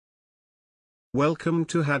Welcome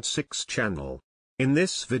to had6 channel. In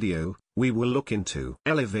this video, we will look into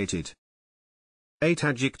elevated. 8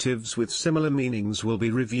 adjectives with similar meanings will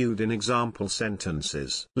be reviewed in example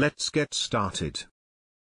sentences. Let's get started.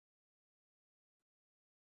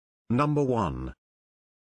 Number 1.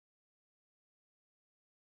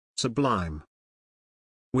 Sublime.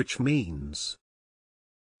 Which means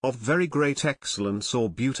of very great excellence or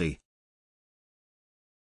beauty.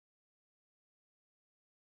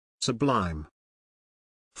 Sublime.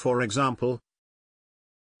 For example,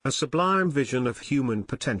 a sublime vision of human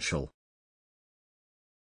potential.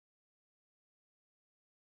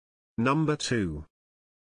 Number 2.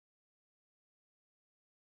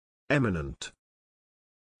 Eminent.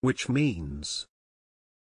 Which means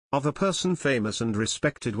of a person famous and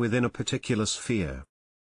respected within a particular sphere.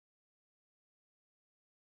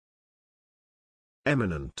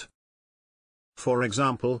 Eminent. For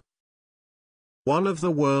example, one of the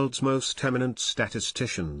world's most eminent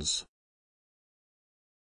statisticians.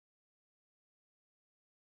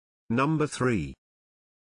 Number 3.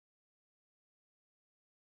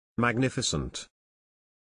 Magnificent.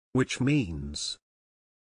 Which means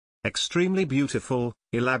extremely beautiful,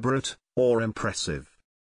 elaborate, or impressive.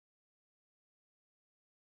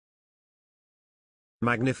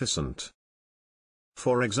 Magnificent.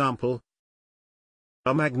 For example,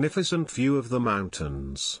 a magnificent view of the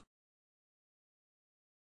mountains.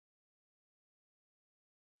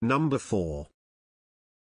 Number 4.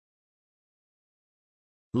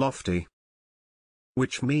 Lofty.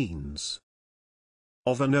 Which means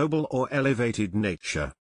of a noble or elevated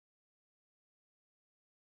nature.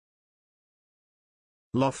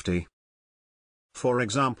 Lofty. For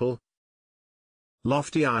example,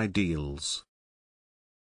 lofty ideals.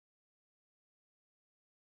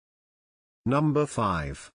 Number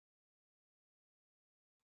 5.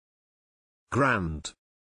 Grand.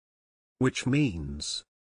 Which means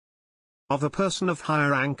of a person of high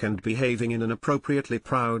rank and behaving in an appropriately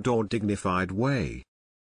proud or dignified way.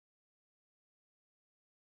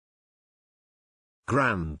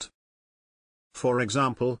 Grand. For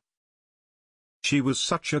example, she was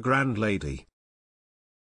such a grand lady.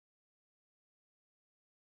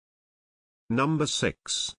 Number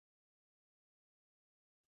 6.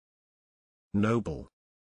 Noble.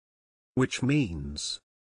 Which means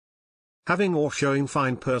having or showing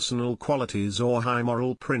fine personal qualities or high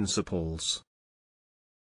moral principles.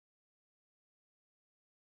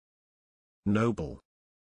 Noble.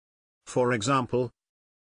 For example,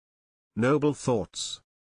 noble thoughts.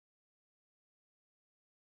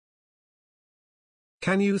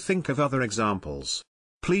 Can you think of other examples?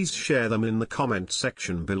 Please share them in the comment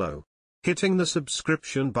section below. Hitting the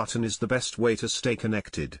subscription button is the best way to stay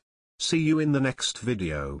connected. See you in the next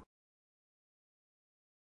video.